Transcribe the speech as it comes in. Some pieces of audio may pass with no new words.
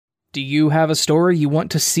Do you have a story you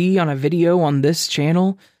want to see on a video on this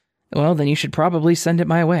channel? Well, then you should probably send it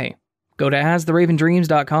my way. Go to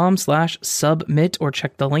astheravendreams.com/submit or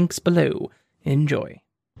check the links below. Enjoy.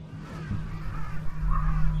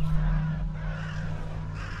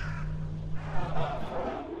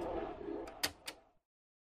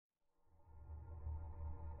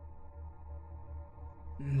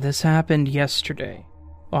 This happened yesterday,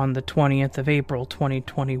 on the 20th of April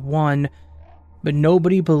 2021, but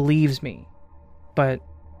nobody believes me. But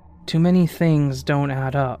too many things don't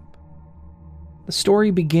add up. The story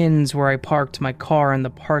begins where I parked my car in the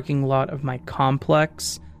parking lot of my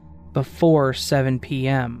complex before 7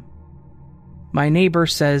 p.m. My neighbor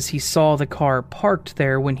says he saw the car parked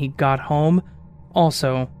there when he got home,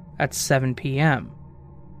 also at 7 p.m.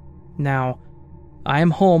 Now, I am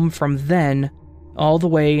home from then all the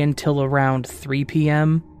way until around 3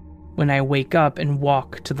 p.m. when I wake up and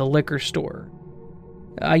walk to the liquor store.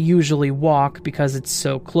 I usually walk because it's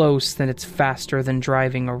so close that it's faster than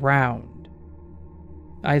driving around.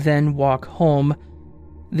 I then walk home.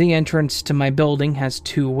 The entrance to my building has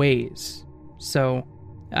 2 ways, so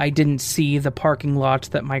I didn't see the parking lot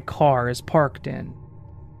that my car is parked in.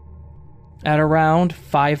 At around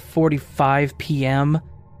 5:45 p.m.,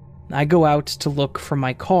 I go out to look for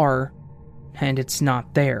my car, and it's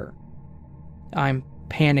not there. I'm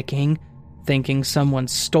panicking, thinking someone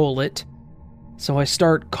stole it, so I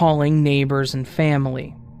start calling neighbors and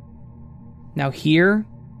family. Now here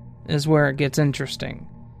is where it gets interesting.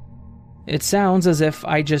 It sounds as if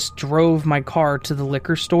I just drove my car to the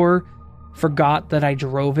liquor store, forgot that I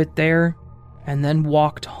drove it there, and then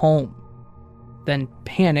walked home. Then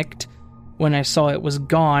panicked when I saw it was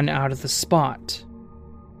gone out of the spot.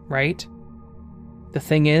 Right? The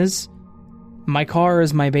thing is, my car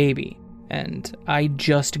is my baby, and I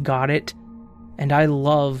just got it, and I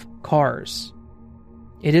love cars.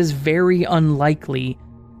 It is very unlikely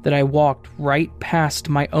that I walked right past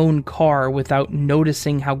my own car without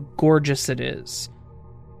noticing how gorgeous it is.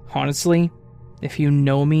 Honestly, if you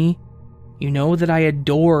know me, you know that I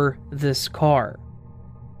adore this car.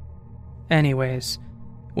 Anyways,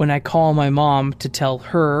 when I call my mom to tell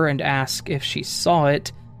her and ask if she saw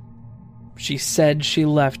it, she said she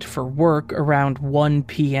left for work around 1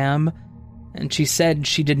 p.m., and she said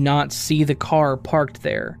she did not see the car parked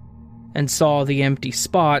there, and saw the empty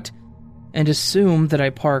spot, and assumed that I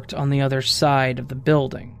parked on the other side of the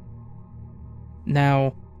building.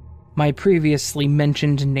 Now, my previously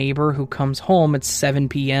mentioned neighbor who comes home at 7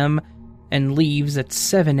 p.m. and leaves at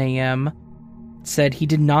 7 a.m. said he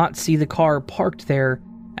did not see the car parked there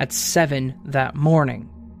at 7 that morning.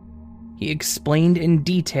 He explained in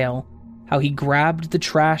detail how he grabbed the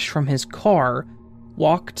trash from his car,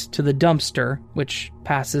 walked to the dumpster, which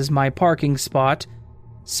passes my parking spot,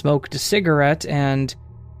 smoked a cigarette, and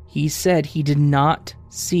he said he did not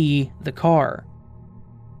see the car.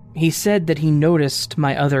 He said that he noticed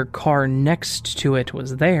my other car next to it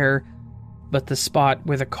was there, but the spot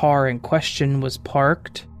where the car in question was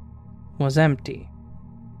parked was empty.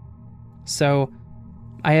 So,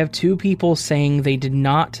 I have 2 people saying they did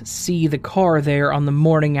not see the car there on the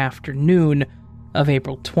morning afternoon of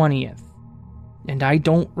April 20th, and I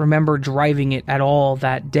don't remember driving it at all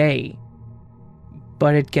that day.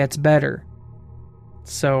 But it gets better.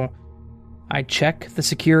 So, I check the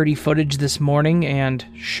security footage this morning, and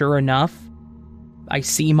sure enough, I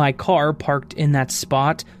see my car parked in that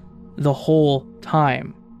spot the whole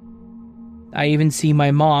time. I even see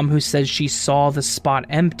my mom, who says she saw the spot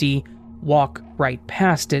empty, walk right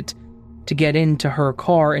past it to get into her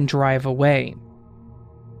car and drive away.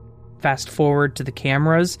 Fast forward to the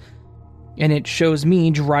cameras, and it shows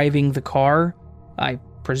me driving the car, I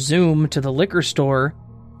presume to the liquor store,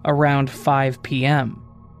 around 5 p.m.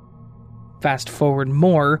 Fast forward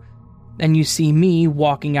more, and you see me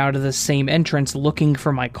walking out of the same entrance looking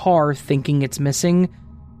for my car, thinking it's missing,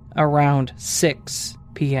 around 6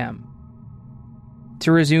 p.m.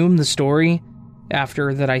 To resume the story,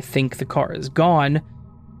 after that I think the car is gone,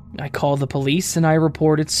 I call the police and I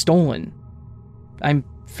report it's stolen. I'm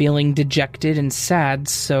feeling dejected and sad,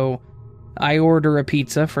 so I order a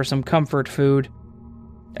pizza for some comfort food.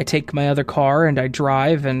 I take my other car and I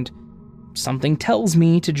drive, and something tells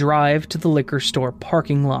me to drive to the liquor store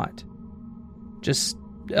parking lot. Just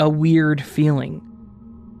a weird feeling.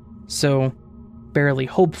 So, barely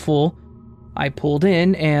hopeful, I pulled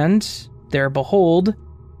in, and there behold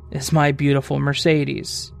is my beautiful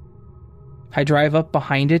Mercedes. I drive up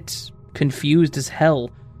behind it, confused as hell.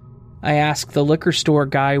 I ask the liquor store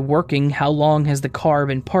guy working how long has the car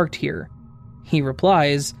been parked here. He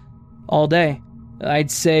replies, all day.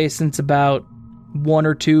 I'd say since about 1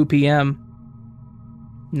 or 2 p.m.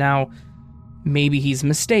 Now, maybe he's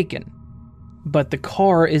mistaken, but the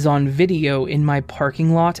car is on video in my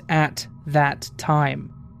parking lot at that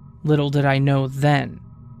time. Little did I know then.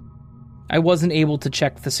 I wasn't able to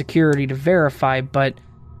check the security to verify, but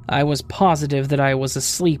I was positive that I was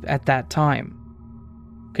asleep at that time.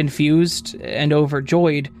 Confused and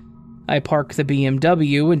overjoyed, I park the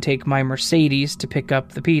BMW and take my Mercedes to pick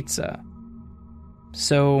up the pizza.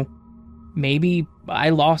 So, maybe I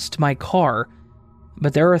lost my car,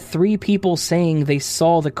 but there are 3 people saying they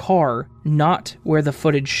saw the car not where the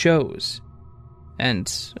footage shows.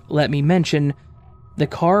 And let me mention, the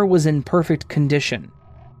car was in perfect condition,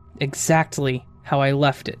 exactly how I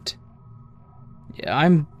left it.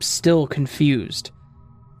 I'm still confused.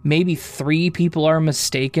 Maybe 3 people are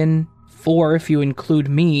mistaken, 4 if you include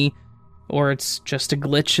me, or it's just a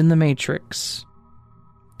glitch in the Matrix.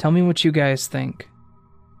 Tell me what you guys think.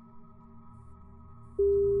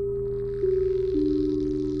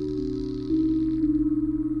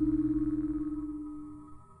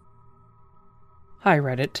 Hi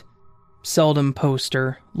Reddit. Seldom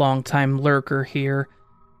poster, longtime lurker here.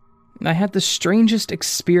 I had the strangest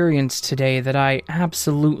experience today that I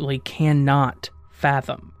absolutely cannot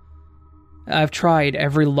fathom. I've tried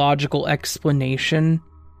every logical explanation,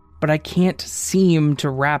 but I can't seem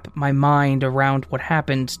to wrap my mind around what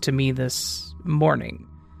happened to me this morning.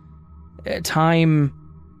 Time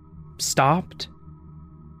stopped.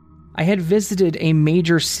 I had visited a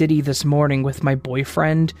major city this morning with my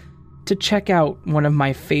boyfriend to check out one of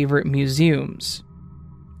my favorite museums.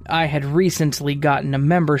 I had recently gotten a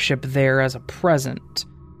membership there as a present.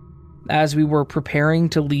 As we were preparing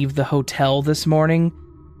to leave the hotel this morning,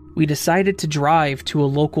 we decided to drive to a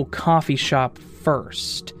local coffee shop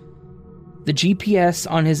first. The GPS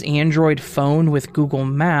on his Android phone with Google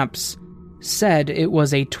Maps said it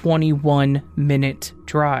was a 21-minute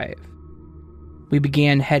drive. We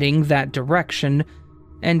began heading that direction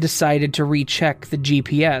and decided to recheck the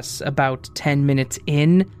GPS about 10 minutes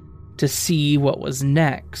in to see what was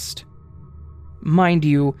next. Mind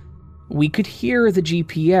you, we could hear the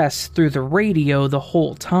GPS through the radio the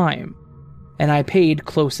whole time, and I paid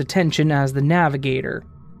close attention as the navigator.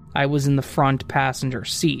 I was in the front passenger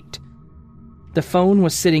seat. The phone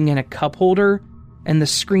was sitting in a cup holder, and the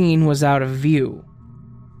screen was out of view.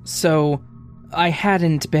 So, I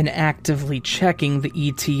hadn't been actively checking the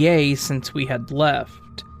ETA since we had left.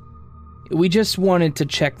 We just wanted to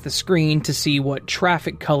check the screen to see what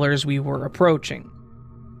traffic colors we were approaching.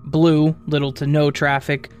 Blue, little to no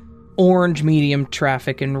traffic, orange, medium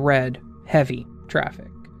traffic, and red, heavy traffic.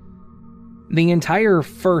 The entire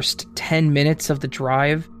first 10 minutes of the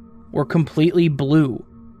drive were completely blue.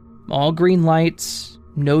 All green lights,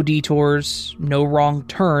 no detours, no wrong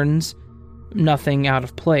turns, nothing out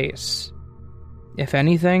of place. If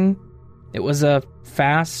anything, it was a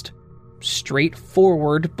fast,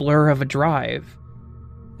 straightforward blur of a drive.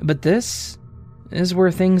 But this is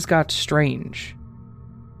where things got strange.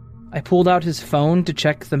 I pulled out his phone to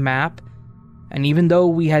check the map, and even though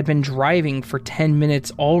we had been driving for 10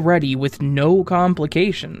 minutes already with no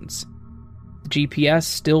complications, the GPS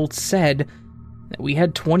still said that we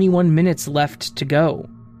had 21 minutes left to go.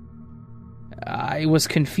 I was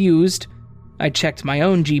confused. I checked my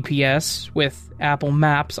own GPS with Apple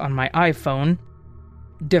Maps on my iPhone,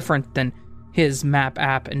 different than his map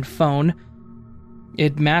app and phone.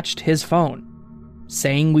 It matched his phone,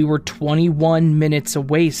 saying we were 21 minutes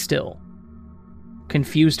away still.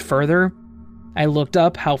 Confused further, I looked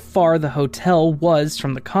up how far the hotel was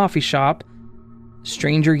from the coffee shop.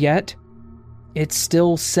 Stranger yet, it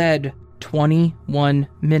still said 21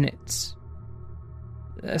 minutes.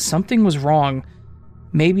 Something was wrong.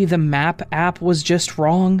 Maybe the map app was just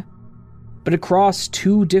wrong. But across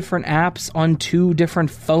 2 different apps on 2 different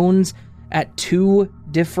phones at 2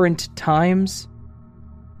 different times,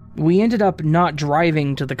 we ended up not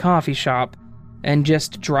driving to the coffee shop and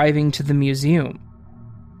just driving to the museum.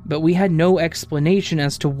 But we had no explanation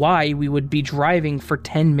as to why we would be driving for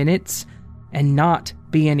 10 minutes and not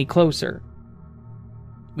be any closer.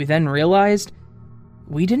 We then realized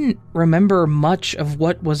we didn't remember much of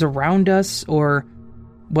what was around us or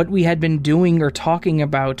what we had been doing or talking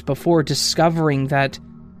about before discovering that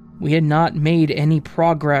we had not made any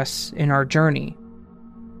progress in our journey.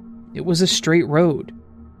 It was a straight road,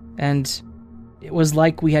 and it was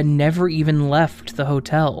like we had never even left the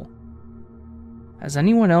hotel. Has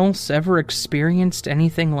anyone else ever experienced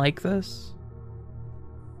anything like this?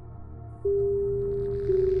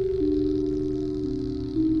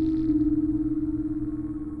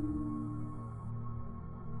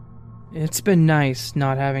 It's been nice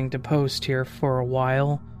not having to post here for a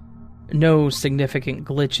while. No significant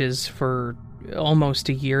glitches for almost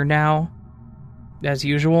a year now. As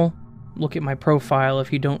usual, look at my profile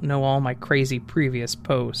if you don't know all my crazy previous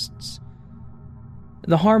posts.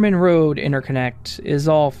 The Harmon Road interconnect is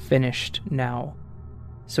all finished now,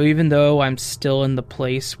 so even though I'm still in the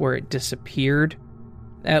place where it disappeared,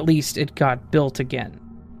 at least it got built again.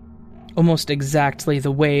 Almost exactly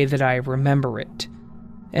the way that I remember it,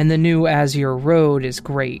 and the new Azure Road is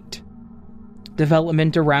great.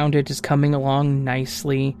 Development around it is coming along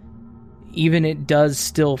nicely, even it does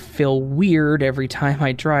still feel weird every time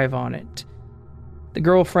I drive on it. The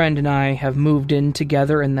girlfriend and I have moved in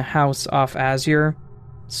together in the house off Azure,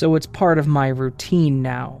 so it's part of my routine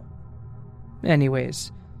now.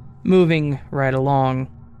 Anyways, moving right along.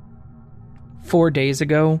 4 days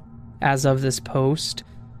ago, as of this post,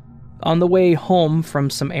 on the way home from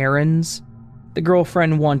some errands, the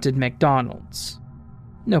girlfriend wanted McDonald's.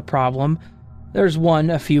 No problem, there's one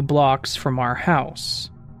a few blocks from our house.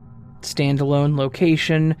 Standalone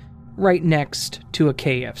location, right next to a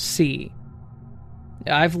KFC.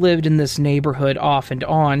 I've lived in this neighborhood off and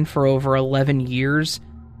on for over 11 years.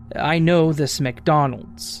 I know this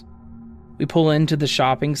McDonald's. We pull into the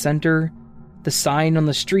shopping center. The sign on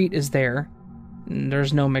the street is there.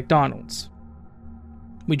 There's no McDonald's.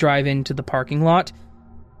 We drive into the parking lot.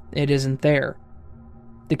 It isn't there.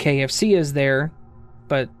 The KFC is there,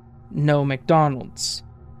 but no McDonald's.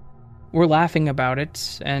 We're laughing about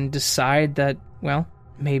it and decide that, well,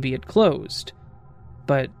 maybe it closed.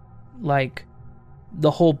 But,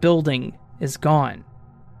 the whole building is gone.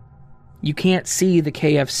 You can't see the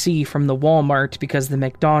KFC from the Walmart because the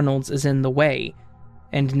McDonald's is in the way.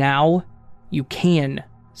 And now, you can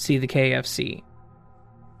see the KFC.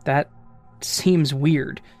 That seems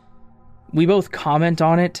weird. We both comment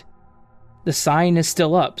on it. The sign is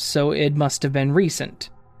still up, so it must have been recent.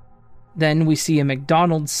 Then we see a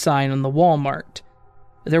McDonald's sign on the Walmart.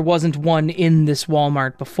 There wasn't one in this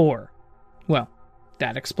Walmart before. Well,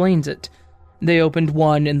 that explains it. They opened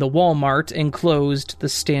one in the Walmart and closed the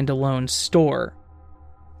standalone store.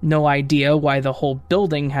 No idea why the whole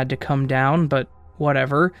building had to come down, but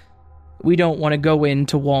whatever. We don't want to go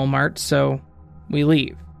into Walmart, so we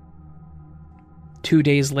leave. 2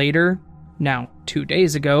 days later, now 2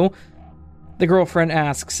 days ago, the girlfriend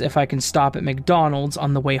asks if I can stop at McDonald's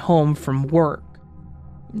on the way home from work.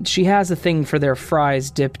 She has a thing for their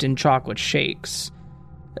fries dipped in chocolate shakes.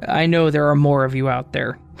 I know there are more of you out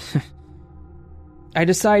there. I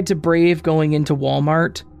decide to brave going into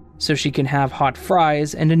Walmart so she can have hot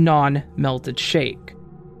fries and a non-melted shake,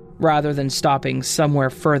 rather than stopping somewhere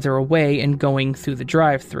further away and going through the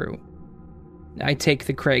drive-thru. I take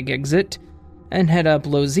the Craig exit and head up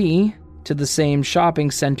Lozzie to the same shopping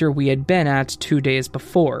center we had been at 2 days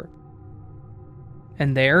before.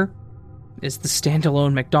 And there is the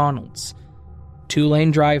standalone McDonald's,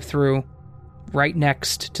 2-lane drive-thru, right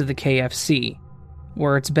next to the KFC,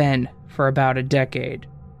 where it's been for about a decade.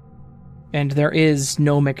 And there is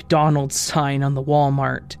no McDonald's sign on the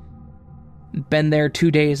Walmart. Been there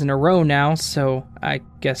 2 days in a row now, so I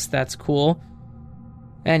guess that's cool.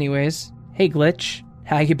 Anyways, hey Glitch,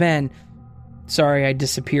 how you been? Sorry I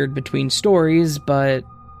disappeared between stories, but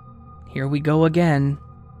here we go again.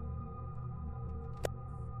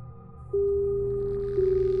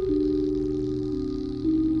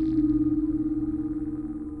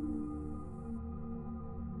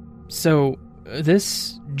 So,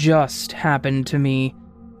 this just happened to me.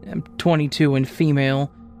 I'm 22 and female,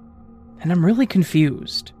 and I'm really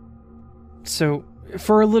confused. So,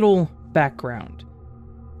 for a little background,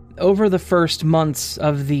 over the first months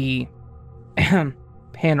of the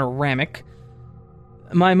panoramic,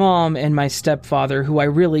 my mom and my stepfather, who I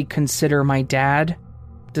really consider my dad,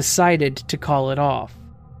 decided to call it off.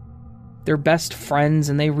 They're best friends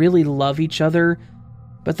and they really love each other,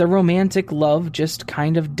 but the romantic love just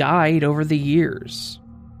kind of died over the years.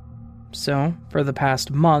 So, for the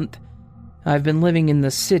past month, I've been living in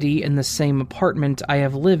the city in the same apartment I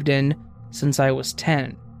have lived in since I was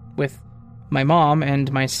 10, with my mom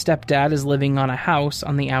and my stepdad is living on a house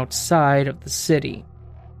on the outside of the city.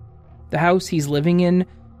 The house he's living in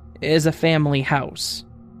is a family house,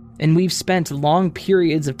 and we've spent long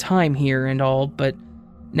periods of time here and all, but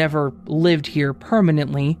never lived here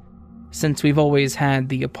permanently since we've always had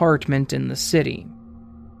the apartment in the city.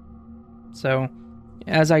 So,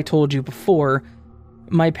 as I told you before,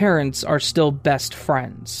 my parents are still best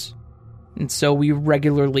friends, and so we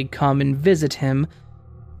regularly come and visit him,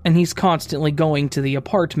 and he's constantly going to the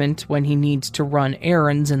apartment when he needs to run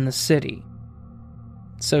errands in the city.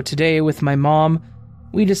 So today, with my mom,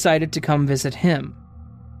 we decided to come visit him.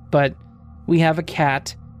 But we have a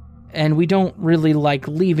cat, and we don't really like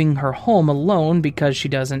leaving her home alone because she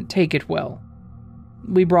doesn't take it well.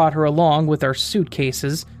 We brought her along with our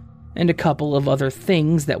suitcases and a couple of other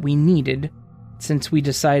things that we needed, since we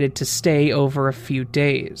decided to stay over a few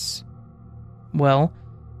days. Well,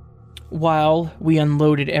 while we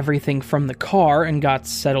unloaded everything from the car and got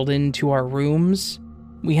settled into our rooms,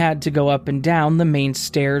 we had to go up and down the main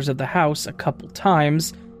stairs of the house a couple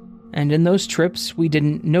times, and in those trips we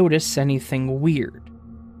didn't notice anything weird.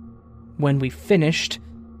 When we finished,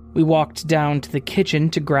 we walked down to the kitchen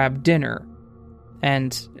to grab dinner,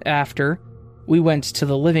 and after, we went to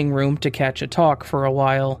the living room to catch a talk for a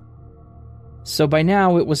while. So by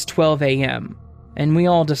now it was 12 a.m., and we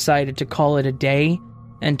all decided to call it a day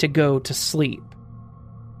and to go to sleep.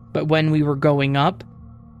 But when we were going up,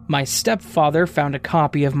 my stepfather found a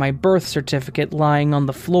copy of my birth certificate lying on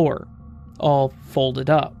the floor, all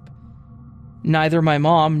folded up. Neither my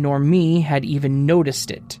mom nor me had even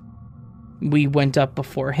noticed it. We went up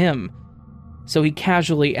before him, so he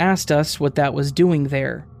casually asked us what that was doing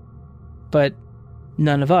there, but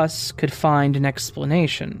none of us could find an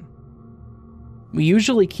explanation. We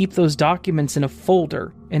usually keep those documents in a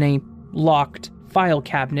folder in a locked file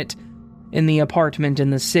cabinet in the apartment in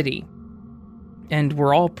the city, and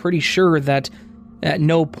we're all pretty sure that at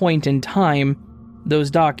no point in time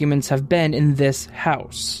those documents have been in this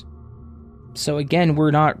house. So again,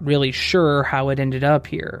 we're not really sure how it ended up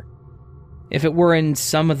here. If it were in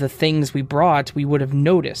some of the things we brought, we would have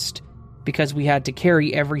noticed, because we had to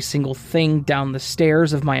carry every single thing down the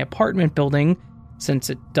stairs of my apartment building, since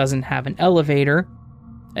it doesn't have an elevator,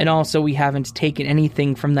 and also we haven't taken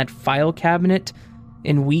anything from that file cabinet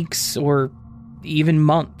in weeks or even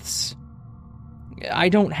months. I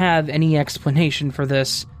don't have any explanation for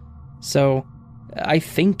this, so I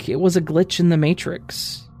think it was a glitch in the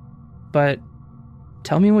Matrix. But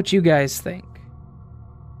tell me what you guys think.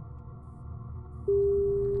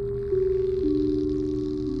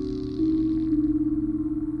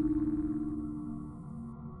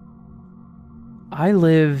 I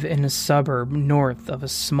live in a suburb north of a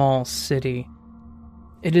small city.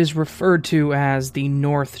 It is referred to as the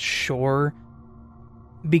North Shore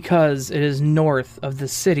because it is north of the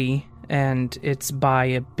city and it's by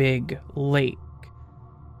a big lake.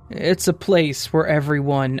 It's a place where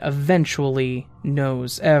everyone eventually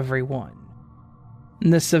knows everyone.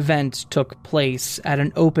 This event took place at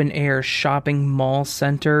an open-air shopping mall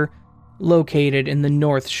center located in the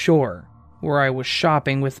North Shore, where I was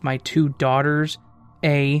shopping with my two daughters,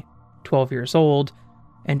 A, 12 years old,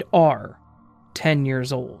 and R, 10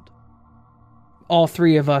 years old. All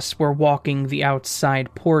three of us were walking the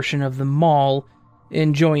outside portion of the mall,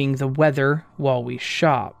 enjoying the weather while we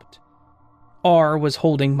shopped. R was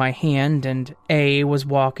holding my hand and A was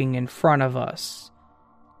walking in front of us.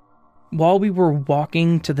 While we were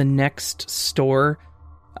walking to the next store,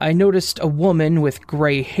 I noticed a woman with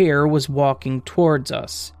gray hair was walking towards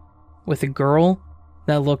us, with a girl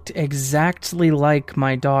that looked exactly like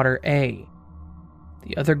my daughter A.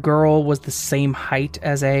 The other girl was the same height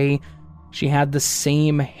as A. She had the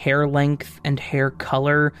same hair length and hair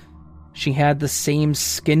color. She had the same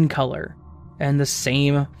skin color and the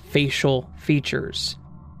same facial features.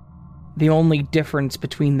 The only difference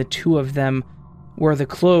between the two of them were the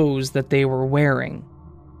clothes that they were wearing.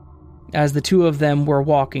 As the two of them were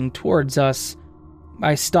walking towards us,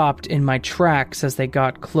 I stopped in my tracks as they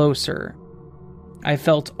got closer. I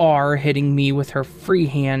felt R hitting me with her free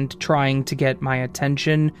hand trying to get my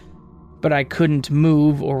attention, but I couldn't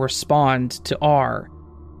move or respond to R.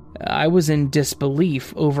 I was in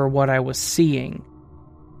disbelief over what I was seeing.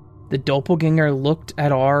 The doppelganger looked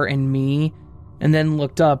at R and me, and then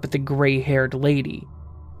looked up at the gray-haired lady,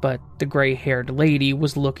 but the gray-haired lady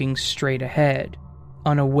was looking straight ahead,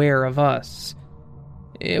 unaware of us.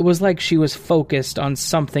 It was like she was focused on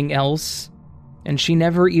something else, and she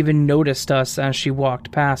never even noticed us as she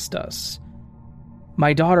walked past us.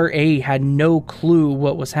 My daughter A had no clue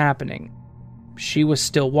what was happening. She was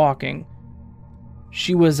still walking.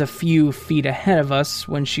 She was a few feet ahead of us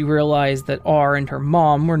when she realized that R and her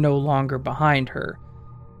mom were no longer behind her.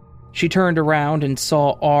 She turned around and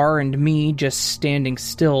saw R and me just standing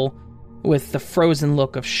still, with the frozen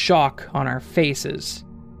look of shock on our faces.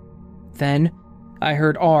 Then, I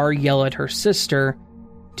heard R yell at her sister,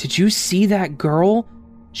 "Did you see that girl?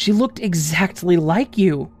 She looked exactly like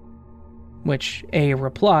you." Which A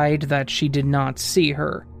replied that she did not see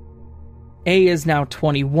her. A is now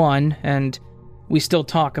 21, and we still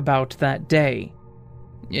talk about that day.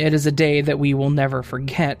 It is a day that we will never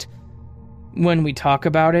forget. When we talk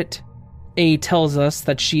about it, A tells us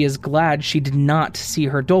that she is glad she did not see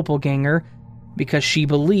her doppelganger because she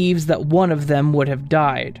believes that one of them would have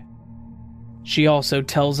died. She also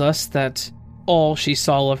tells us that all she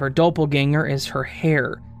saw of her doppelganger is her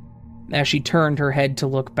hair. As she turned her head to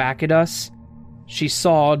look back at us, she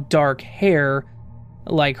saw dark hair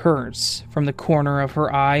like hers from the corner of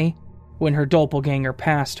her eye when her doppelganger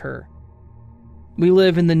passed her. We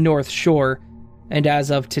live in the North Shore, and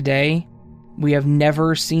as of today, we have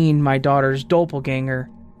never seen my daughter's doppelganger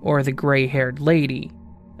or the gray-haired lady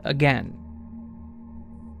again.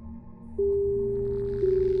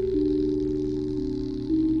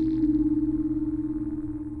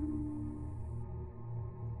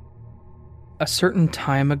 A certain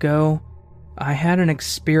time ago, I had an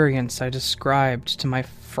experience I described to my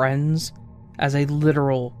friends as a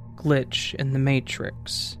literal glitch in the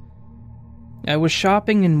Matrix. I was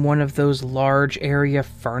shopping in one of those large area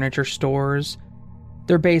furniture stores.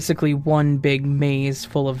 They're basically one big maze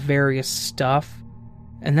full of various stuff,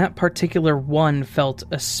 and that particular one felt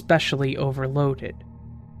especially overloaded.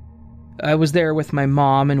 I was there with my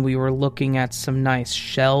mom and we were looking at some nice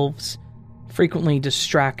shelves, frequently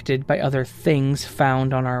distracted by other things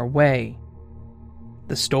found on our way.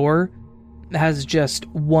 The store has just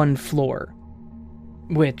one floor,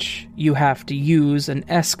 which you have to use an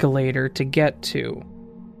escalator to get to.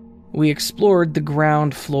 We explored the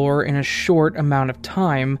ground floor in a short amount of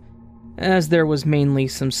time, as there was mainly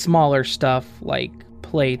some smaller stuff like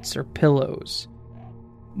plates or pillows.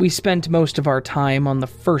 We spent most of our time on the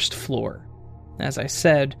first floor, as I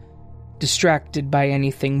said, distracted by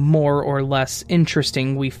anything more or less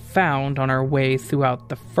interesting we found on our way throughout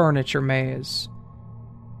the furniture maze.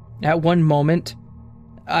 At one moment,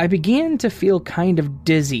 I began to feel kind of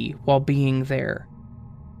dizzy while being there,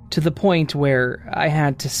 to the point where I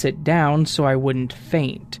had to sit down so I wouldn't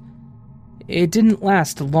faint. It didn't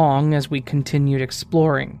last long as we continued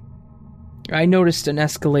exploring. I noticed an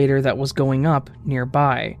escalator that was going up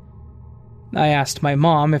nearby. I asked my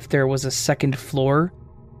mom if there was a second floor,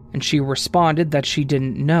 and she responded that she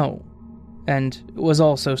didn't know, and was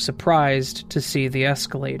also surprised to see the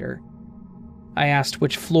escalator. I asked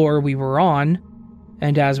which floor we were on,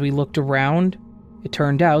 and as we looked around, it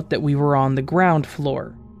turned out that we were on the ground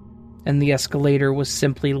floor, and the escalator was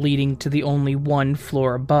simply leading to the only one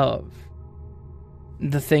floor above.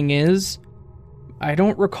 The thing is, I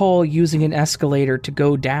don't recall using an escalator to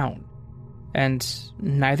go down, and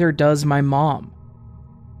neither does my mom.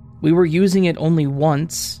 We were using it only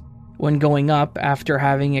once, when going up after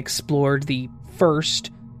having explored the first,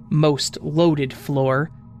 most loaded floor,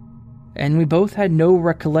 and we both had no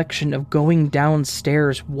recollection of going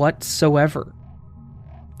downstairs whatsoever.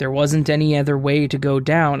 There wasn't any other way to go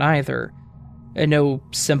down either, and no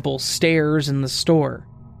simple stairs in the store.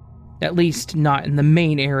 At least not in the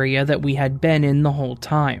main area that we had been in the whole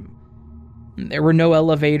time. There were no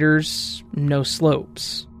elevators, no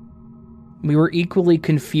slopes. We were equally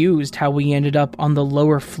confused how we ended up on the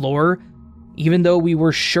lower floor, even though we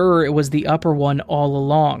were sure it was the upper one all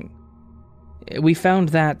along. We found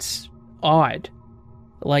that odd,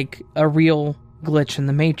 like a real glitch in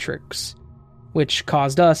the Matrix, which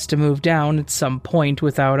caused us to move down at some point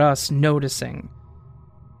without us noticing.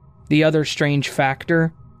 The other strange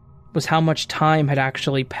factor was how much time had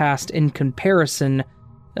actually passed in comparison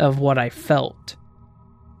of what I felt.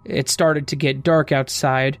 It started to get dark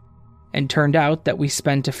outside, and turned out that we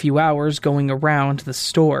spent a few hours going around the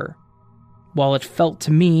store, while it felt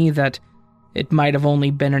to me that it might have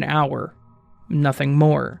only been an hour, nothing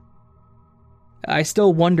more. I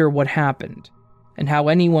still wonder what happened, and how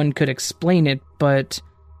anyone could explain it, but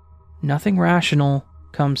nothing rational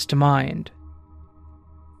comes to mind.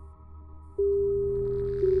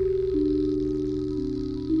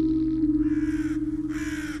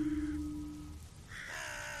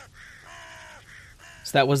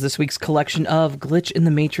 So that was this week's collection of Glitch in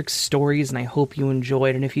the Matrix stories, and I hope you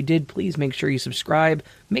enjoyed. And if you did, please make sure you subscribe.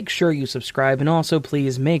 And also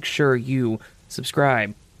please make sure you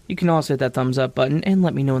subscribe. You can also hit that thumbs up button and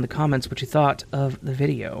let me know in the comments what you thought of the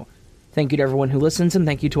video. Thank you to everyone who listens, and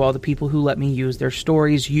thank you to all the people who let me use their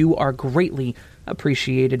stories. You are greatly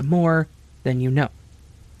appreciated, more than you know.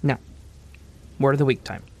 Now, word of the week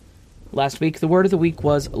time. Last week, the word of the week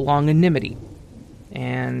was longanimity.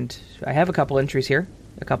 And I have a couple entries here.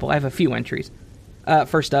 I have a few entries.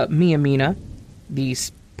 First up, Mia Mina, the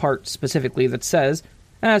part specifically that says,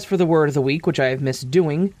 "As for the word of the week, which I have missed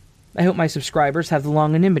doing, I hope my subscribers have the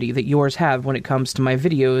longanimity that yours have when it comes to my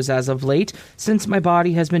videos as of late, since my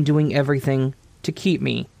body has been doing everything to keep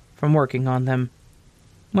me from working on them."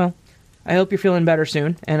 Well, I hope you're feeling better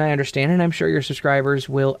soon, and I understand, and I'm sure your subscribers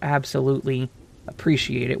will absolutely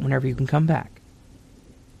appreciate it whenever you can come back.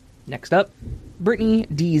 Next up, Brittany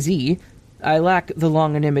DZ. "I lack the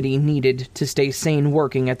longanimity needed to stay sane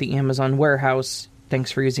working at the Amazon warehouse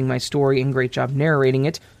Thanks for using my story and great job narrating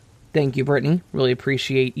it. Thank you, Brittany. Really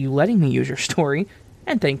appreciate you letting me use your story.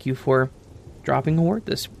 And thank you for dropping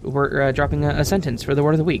a sentence for the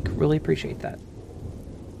word of the week. Really appreciate that.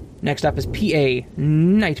 Next up is PA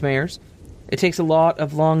Nightmares. It takes a lot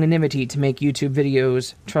of longanimity to make YouTube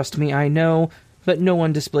videos. Trust me, I know, but no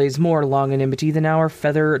one displays more longanimity than our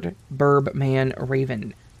feathered burb man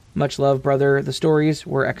Raven. Much love, brother. The stories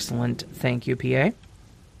were excellent. Thank you, PA.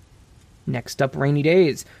 Next up, Rainy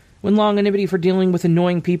Days. When longanimity for dealing with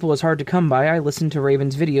annoying people is hard to come by, I listen to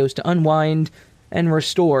Raven's videos to unwind and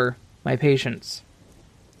restore my patience.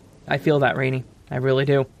 I feel that, Rainy. I really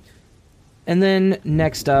do. And then,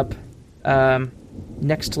 next up,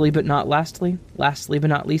 nextly but not lastly but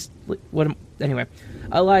not least, anyway,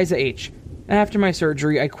 Eliza H. After my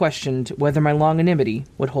surgery, I questioned whether my longanimity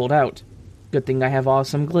would hold out. Good thing I have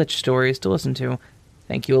awesome glitch stories to listen to.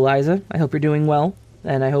 Thank you, Eliza. I hope you're doing well,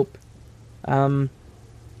 and I hope,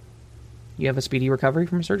 you have a speedy recovery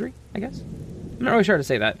from surgery, I guess? I'm not really sure how to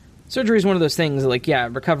say that. Surgery is one of those things that, like, yeah,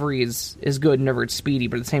 recovery is good whenever it's speedy,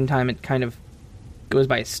 but at the same time, it kind of goes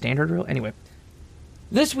by a standard rule. Anyway,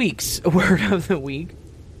 this week's word of the week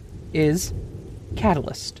is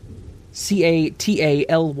catalyst. C-A-T-A-L-Y-S-T,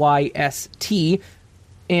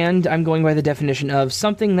 and I'm going by the definition of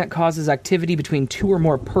something that causes activity between two or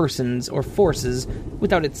more persons or forces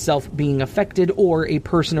without itself being affected, or a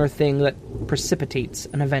person or thing that precipitates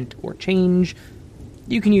an event or change.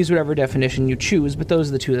 You can use whatever definition you choose, but those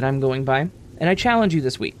are the two that I'm going by. And I challenge you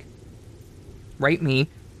this week. Write me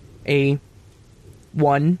a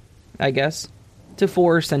 1, I guess, to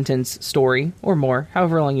 4 sentence story, or more,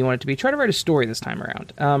 however long you want it to be. Try to write a story this time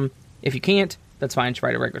around. If you can't, that's fine, just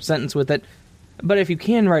write a regular sentence with it. But if you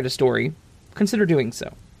can write a story, consider doing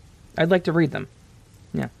so. I'd like to read them.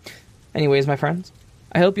 Yeah. Anyways, my friends,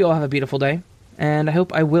 I hope you all have a beautiful day, and I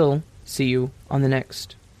hope I will see you on the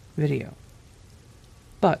next video.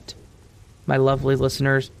 But, my lovely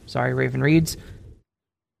listeners, sorry Raven reads,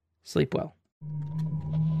 sleep well.